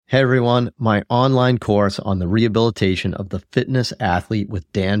Hey everyone, my online course on the rehabilitation of the fitness athlete with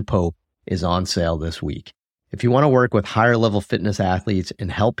Dan Pope is on sale this week. If you want to work with higher level fitness athletes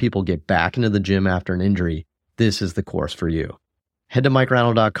and help people get back into the gym after an injury, this is the course for you. Head to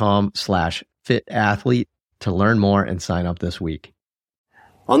MikeReinold.com/fitathlete to learn more and sign up this week.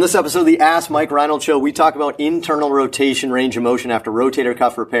 On this episode of the Ask Mike Reinold Show, we talk about internal rotation range of motion after rotator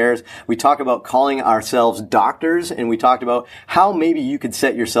cuff repairs. We talk about calling ourselves doctors, and we talked about how maybe you could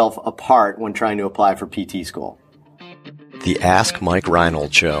set yourself apart when trying to apply for PT school. The Ask Mike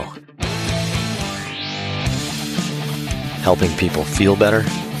Reinold Show. Helping people feel better,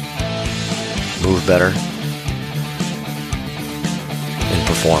 move better, and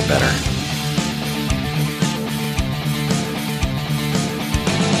perform better.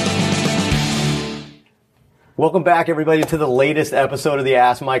 Welcome back, everybody, to the latest episode of the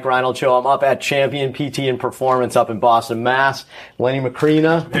Ask Mike Reinold Show. I'm up at Champion PT and Performance up in Boston, Mass. Lenny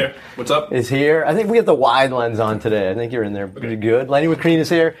Macrina here. What's up? Is here. I think we have the wide lens on today. I think you're in there pretty good. Lenny Macrina is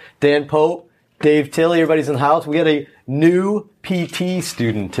here. Dan Pope, Dave Tilley, everybody's in the house. We got a new PT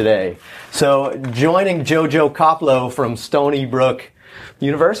student today. So joining JoJo Koplow from Stony Brook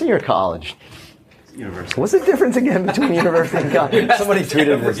University or college? University. What's the difference again between university and college? Somebody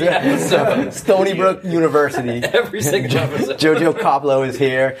tweeted this. Yeah. Stony Brook University. Every single episode. JoJo Koplow is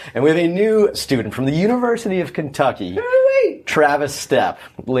here, and we have a new student from the University of Kentucky, Travis Stepp.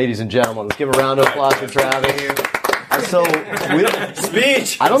 Ladies and gentlemen, let's give a round of applause for Travis. So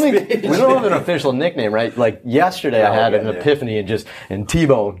speech. I don't think we don't have an official nickname, right? Like yesterday, I had an epiphany and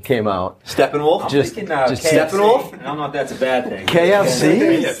T-Bone came out. Steppenwolf. Just Steppenwolf. I don't know if that's a bad thing.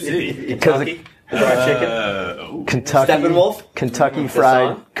 KFC. Kentucky. Fried chicken. Kentucky. Steppenwolf. Kentucky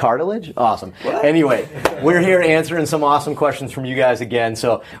Fried Cartilage. Awesome. What? Anyway, we're here answering some awesome questions from you guys again.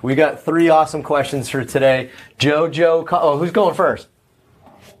 So we got 3 awesome questions for today. JoJo. Who's going first?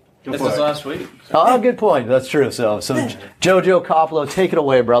 This was last week. Oh, good point. That's true. So JoJo Koplow, take it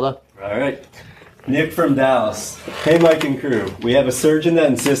away, brother. All right. Nick from Dallas. Hey, Mike and crew. We have a surgeon that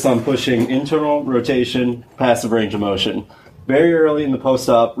insists on pushing internal rotation, passive range of motion, very early in the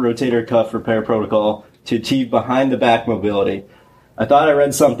post-op rotator cuff repair protocol to achieve behind-the-back mobility. I thought I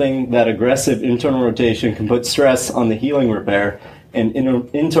read something that aggressive internal rotation can put stress on the healing repair and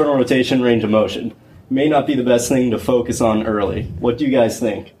internal rotation range of motion. May not be the best thing to focus on early. What do you guys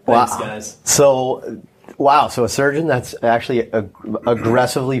think? Thanks, guys. So a surgeon that's actually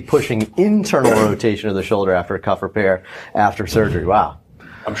aggressively pushing internal rotation of the shoulder after a cuff repair after surgery. Wow.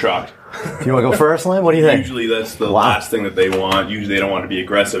 I'm shocked. Do you want to go first, Len? What do you think? Usually that's the last thing that they want. Usually they don't want to be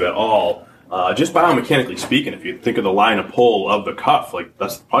aggressive at all. Just biomechanically speaking, if you think of the line of pull of the cuff, like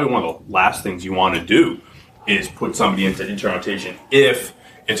that's probably one of the last things you want to do is put somebody into internal rotation if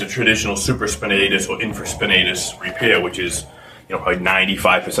it's a traditional supraspinatus or infraspinatus repair, which is probably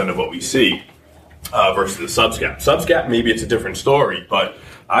 95% of what we see versus the subscap. Subscap, maybe it's a different story, but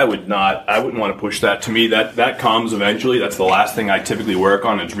I wouldn't want to push that. To me, that comes eventually. That's the last thing I typically work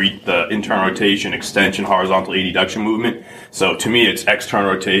on is the internal rotation, extension, horizontal adduction movement. So to me, it's external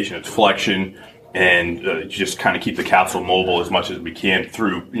rotation, it's flexion, and just kind of keep the capsule mobile as much as we can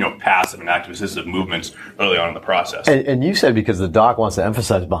through passive and active assistive movements early on in the process. And you said because the doc wants to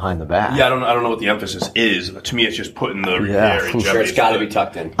emphasize behind the back. Yeah, I don't know what the emphasis is. To me, it's just putting the repair in jeopardy. It's got to be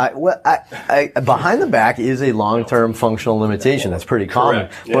tucked in. Behind the back is a long-term functional limitation. That's pretty common,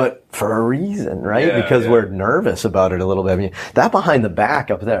 but for a reason, right? Because we're nervous about it a little bit. I mean, that behind the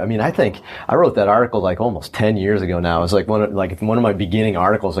back up there. I mean, I think I wrote that article like almost 10 years ago now. It was like one of my beginning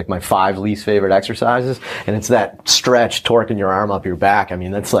articles, like my 5 least favorite exercises, and it's that stretch, torquing your arm up your back. I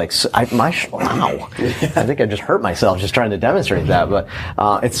mean, that's like wow. I think I just hurt myself just trying to demonstrate that. But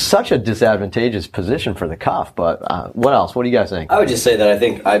it's such a disadvantageous position for the cuff. But what else? What do you guys think? I would just say that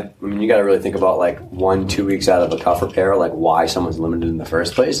I mean, you got to really think about like 1-2 weeks out of a cuff repair, like why someone's limited in the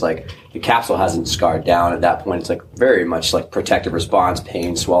first place. Like the capsule hasn't scarred down at that point. It's like very much like protective response,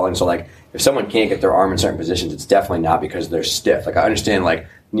 pain, swelling. So like if someone can't get their arm in certain positions, it's definitely not because they're stiff. Like I understand like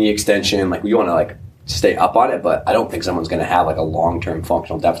knee extension, like we want to like stay up on it, but I don't think someone's going to have like a long-term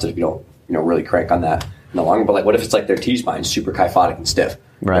functional deficit if you don't really crank on that in the long run. But like what if it's like their T-spine super kyphotic and stiff,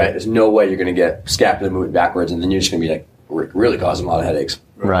 right? There's no way you're going to get scapular movement backwards and then you're just going to be like really causing a lot of headaches.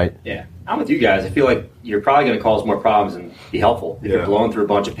 Right. Yeah. I'm with you guys. I feel like you're probably going to cause more problems and be helpful if you're blowing through a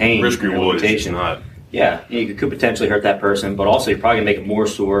bunch of pain. Risk reward is not. Yeah, you could potentially hurt that person, but also you're probably going to make them more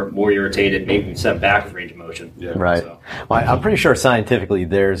sore, more irritated, maybe even set them back with range of motion. Yeah. Right. So. Well, I'm pretty sure scientifically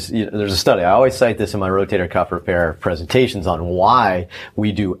there's a study. I always cite this in my rotator cuff repair presentations on why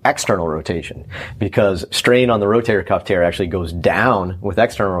we do external rotation. Because strain on the rotator cuff tear actually goes down with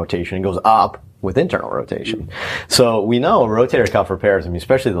external rotation and goes up with internal rotation. So we know rotator cuff repairs, I mean,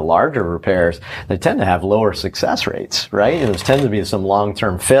 especially the larger repairs, they tend to have lower success rates, right? And there's tend to be some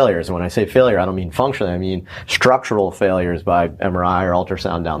long-term failures. And when I say failure, I don't mean functionally, I mean structural failures by MRI or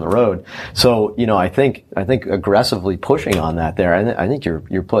ultrasound down the road. So, I think aggressively pushing on that there, I think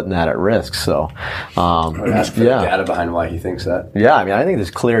you're putting that at risk. So, ask for the data behind why he thinks that. Yeah, I mean, I think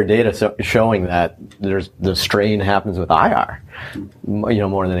there's clear data showing that the strain happens with IR,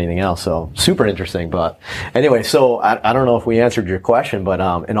 more than anything else. So super interesting. But anyway, so I don't know if we answered your question, but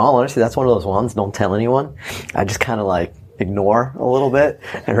in all honesty, that's one of those ones. Don't tell anyone. I just kind of like ignore a little bit,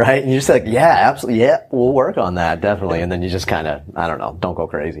 right? And you're just like, yeah, absolutely, yeah, we'll work on that, definitely. And then you just kind of, I don't know, don't go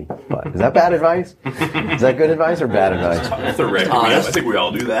crazy. But is that bad advice? Is that good advice or bad advice? That's a record. I think we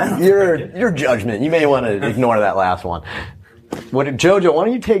all do that. Your judgment. You may want to ignore that last one. Jojo, why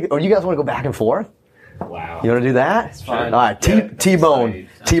don't you take, or you guys want to go back and forth? Wow. You want to do that? Sure. All right,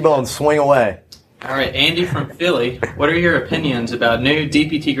 T-Bone, swing away. All right, Andy from Philly, what are your opinions about new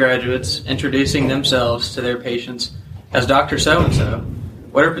DPT graduates introducing themselves to their patients as Dr. So-and-so?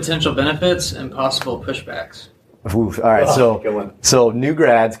 What are potential benefits and possible pushbacks? Oof. All right, so new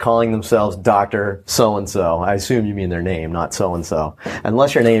grads calling themselves Dr. So-and-so. I assume you mean their name, not so-and-so.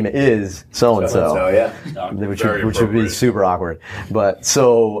 Unless your name is so-and-so. Yeah. Which would be super awkward. But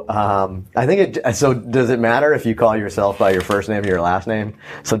so, I think so does it matter if you call yourself by your first name or your last name?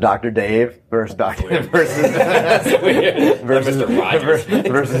 So Dr. Dave versus versus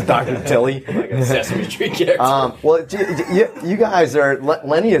versus Dr. Tilly. Like a Sesame Street character. Well, you guys are,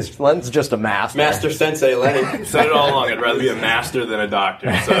 Len's just a master. Master Sensei Lenny. Said it all along. I'd rather be a master than a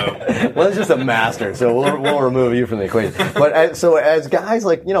doctor. So Len's just a master. So we'll remove you from the equation. But as guys,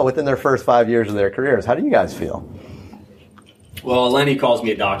 like, within their first 5 years of their careers, how do you guys feel? Well, Lenny calls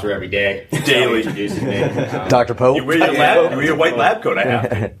me a doctor every day. Daily. Introduces me. Dr. Pope? you wear your white lab coat, I have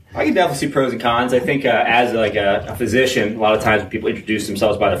to. I can definitely see pros and cons. I think as a physician, a lot of times when people introduce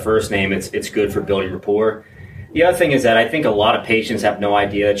themselves by their first name, it's good for building rapport. The other thing is that I think a lot of patients have no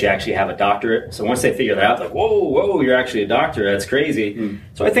idea that you actually have a doctorate. So once they figure that out, they're like, whoa, you're actually a doctor. That's crazy.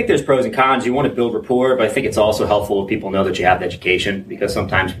 So I think there's pros and cons. You want to build rapport, but I think it's also helpful if people know that you have the education, because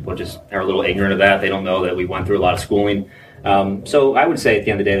sometimes people just are a little ignorant of that. They don't know that we went through a lot of schooling. So I would say at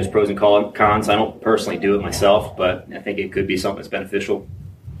the end of the day, there's pros and cons. I don't personally do it myself, but I think it could be something that's beneficial.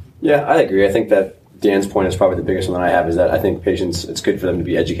 Yeah, I agree. I think that Dan's point is probably the biggest one that I have, is that I think patients, it's good for them to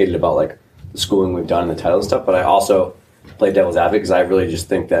be educated about like the schooling we've done and the title and stuff, but I also play devil's advocate because I really just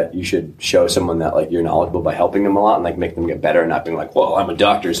think that you should show someone that like you're knowledgeable by helping them a lot and like make them get better and not being like, well, I'm a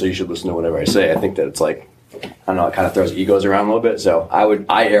doctor, so you should listen to whatever I say. I think that it's like, I don't know, it kind of throws egos around a little bit. So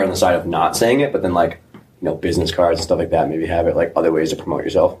I err on the side of not saying it, but then like, business cards and stuff like that, maybe have it like other ways to promote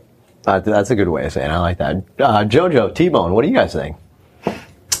yourself. That's a good way of saying it. I like that. Jojo, T-Bone, what do you guys think?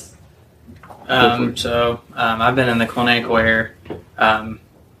 I've been in the clinic where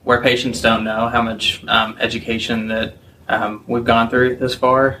patients don't know how much education that we've gone through this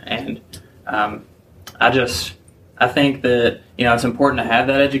far, and I think that it's important to have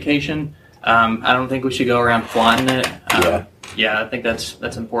that education. I don't think we should go around flaunting it. Yeah, I think that's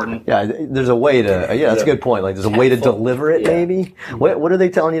important. Yeah, there's a way to. That's a good point. Like, there's a way to deliver it. Maybe. What are they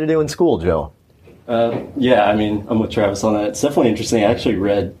telling you to do in school, Joe? I mean, I'm with Travis on that. It's definitely interesting. I actually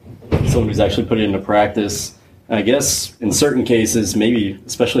read someone who's actually put it into practice. And I guess in certain cases, maybe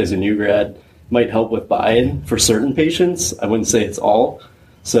especially as a new grad, might help with buy-in for certain patients. I wouldn't say it's all.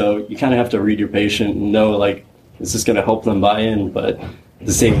 So you kind of have to read your patient and know, like, is this going to help them buy in? But at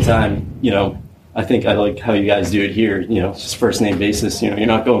the same time, I think I like how you guys do it here. It's just first name basis. You're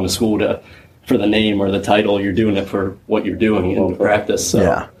not going to school for the name or the title. You're doing it for what you're doing in practice. So,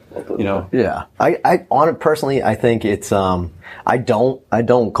 Yeah. I on it personally, I think it's I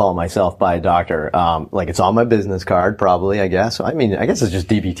don't call myself by a doctor. Like, it's on my business card, probably, I guess. I mean, I guess it's just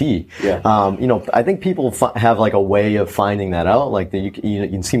DPT. Yeah. I think people have like a way of finding that out. Like, you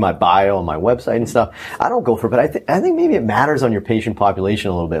can see my bio on my website and stuff. I don't go for it, but I think maybe it matters on your patient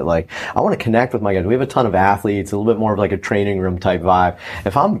population a little bit. Like, I want to connect with my guys. We have a ton of athletes, a little bit more of like a training room type vibe.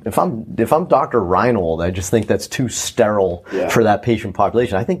 If I'm Dr. Reinhold, I just think that's too sterile for that patient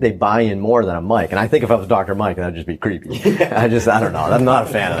population. I think they buy in more than a Mike. And I think if I was Dr. Mike, that'd just be creepy. I don't know. I'm not a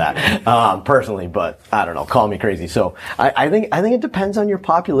fan of that, personally, but I don't know. Call me crazy. So I think it depends on your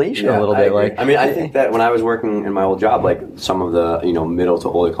population a little bit. Like, I think that when I was working in my old job, like some of the, middle to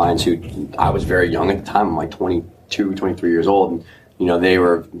older clients who I was very young at the time, I'm like 22, 23 years old. And, they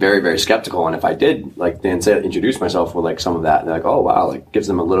were very, very skeptical. And if I did, like, then say introduce myself with like some of that, they're like, oh wow, like gives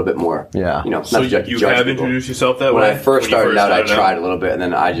them a little bit more. Yeah. So you have introduced yourself that when way? I first started out, I tried a little bit, and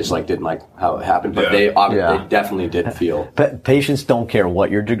then I just like didn't like how it happened. But they definitely did feel. But patients don't care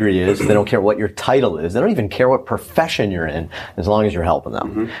what your degree is. They don't care what your title is. They don't even care what profession you're in, as long as you're helping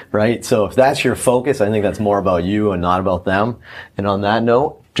them, right? So if that's your focus, I think that's more about you and not about them. And on that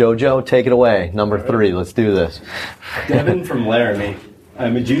note, Jojo, take it away. Number 3. Let's do this. Devin from Laramie.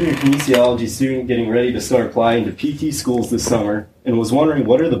 I'm a junior kinesiology student getting ready to start applying to PT schools this summer and was wondering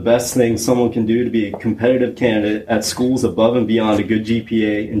what are the best things someone can do to be a competitive candidate at schools above and beyond a good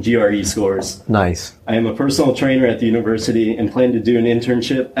GPA and GRE scores. Nice. I am a personal trainer at the university and plan to do an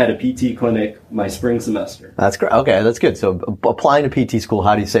internship at a PT clinic my spring semester. That's great. Okay, that's good. So applying to PT school,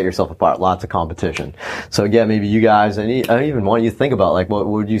 how do you set yourself apart? Lots of competition. So again, maybe you guys, and I even want you to think about, like, what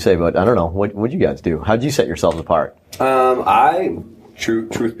would you say about, I don't know, what would you guys do? How did you set yourselves apart?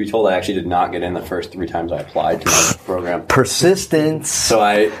 Truth be told, I actually did not get in the first 3 times I applied to my program. Persistence. So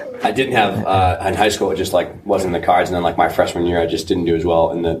I didn't have, in high school, it just like wasn't in the cards. And then like my freshman year, I just didn't do as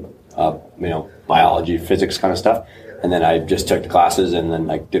well in the, biology, physics kind of stuff. And then I just took the classes and then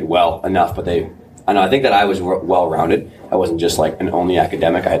like did well enough. But I think that I was well-rounded. I wasn't just like an only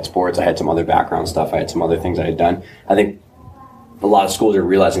academic. I had sports. I had some other background stuff. I had some other things I had done. I think a lot of schools are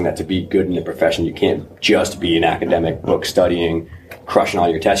realizing that to be good in the profession, you can't just be an academic, book studying, crushing all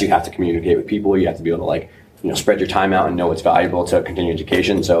your tests. You have to communicate with people. You have to be able to spread your time out and know what's valuable to continue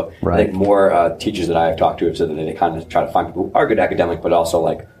education. So I think more teachers that I have talked to have said that they kind of try to find people who are good academic, but also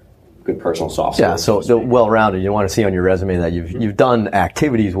like good personal soft skills. Yeah, so well-rounded. You want to see on your resume that you've done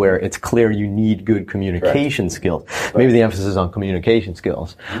activities where it's clear you need good communication skills. Maybe the emphasis is on communication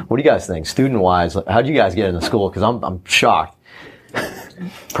skills. What do you guys think, student-wise? How do you guys get into school? Because I'm shocked.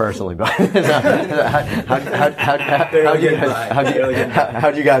 Personally, but how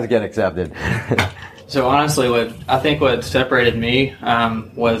do you guys get accepted? So honestly, what separated me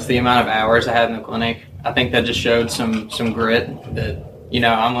was the amount of hours I had in the clinic. I think that just showed some grit that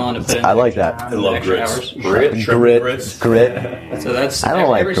I'm willing to put in. I like that. I love grits. Hours. Grit. So that's I don't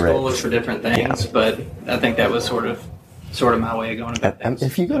like every grit. school looks for different things, but I think that was sort of my way of going about things.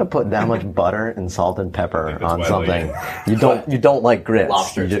 If you're going to put that much butter and salt and pepper on something, you don't like grits.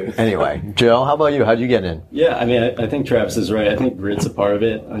 Lobster too. Anyway, Joe, how about you? How'd you get in? Yeah, I mean, I think Travis is right. I think grit's a part of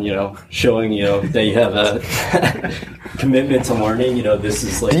it. Showing that you have a commitment to learning. This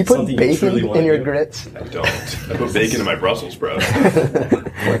is like do you put something bacon you truly want in your do. grits? I don't. I put bacon in my Brussels sprouts. On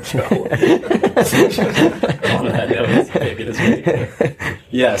that note, bacon is bacon.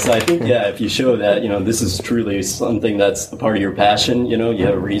 Yeah, so I think if you show that this is truly something that's a part of your passion, you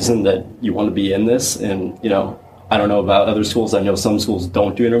have a reason that you want to be in this, and I don't know about other schools. I know some schools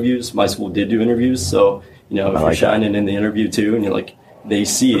don't do interviews. My school did do interviews, so if you're shining in the interview too, and you're like, they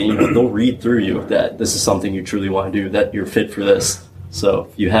see it, they'll read through you that this is something you truly want to do, that you're fit for this. So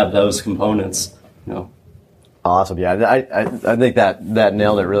if you have those components, Awesome. Yeah, I think that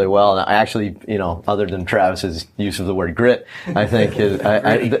nailed it really well. And I actually, other than Travis's use of the word grit, I think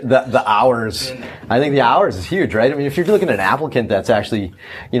the hours. I think the hours is huge, right? I mean, if you're looking at an applicant that's actually,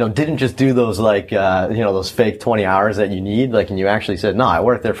 didn't just do those those fake 20 hours that you need, and you actually said, no, I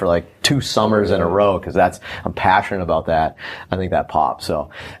worked there for 2 summers in a row because I'm passionate about that. I think that pops.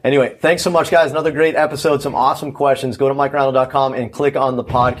 So anyway, thanks so much, guys. Another great episode. Some awesome questions. Go to MikeReynolds.com and click on the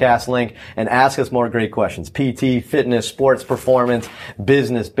podcast link and ask us more great questions. PT, fitness, sports performance,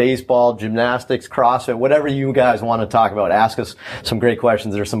 business, baseball, gymnastics, CrossFit, whatever you guys want to talk about. Ask us some great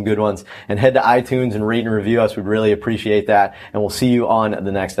questions. There's some good ones. And head to iTunes and rate and review us. We'd really appreciate that. And we'll see you on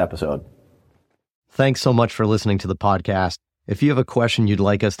the next episode. Thanks so much for listening to the podcast. If you have a question you'd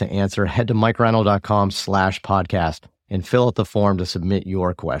like us to answer, head to MikeReynolds.com/podcast and fill out the form to submit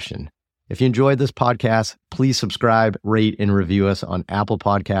your question. If you enjoyed this podcast, please subscribe, rate, and review us on Apple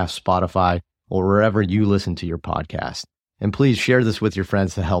Podcasts, Spotify, or wherever you listen to your podcast. And please share this with your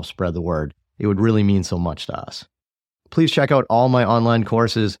friends to help spread the word. It would really mean so much to us. Please check out all my online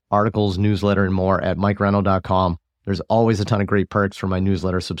courses, articles, newsletter, and more at MikeReynolds.com. There's always a ton of great perks for my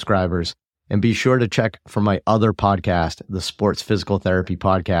newsletter subscribers. And be sure to check for my other podcast, the Sports Physical Therapy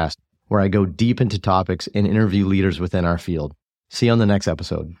Podcast, where I go deep into topics and interview leaders within our field. See you on the next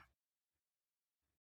episode.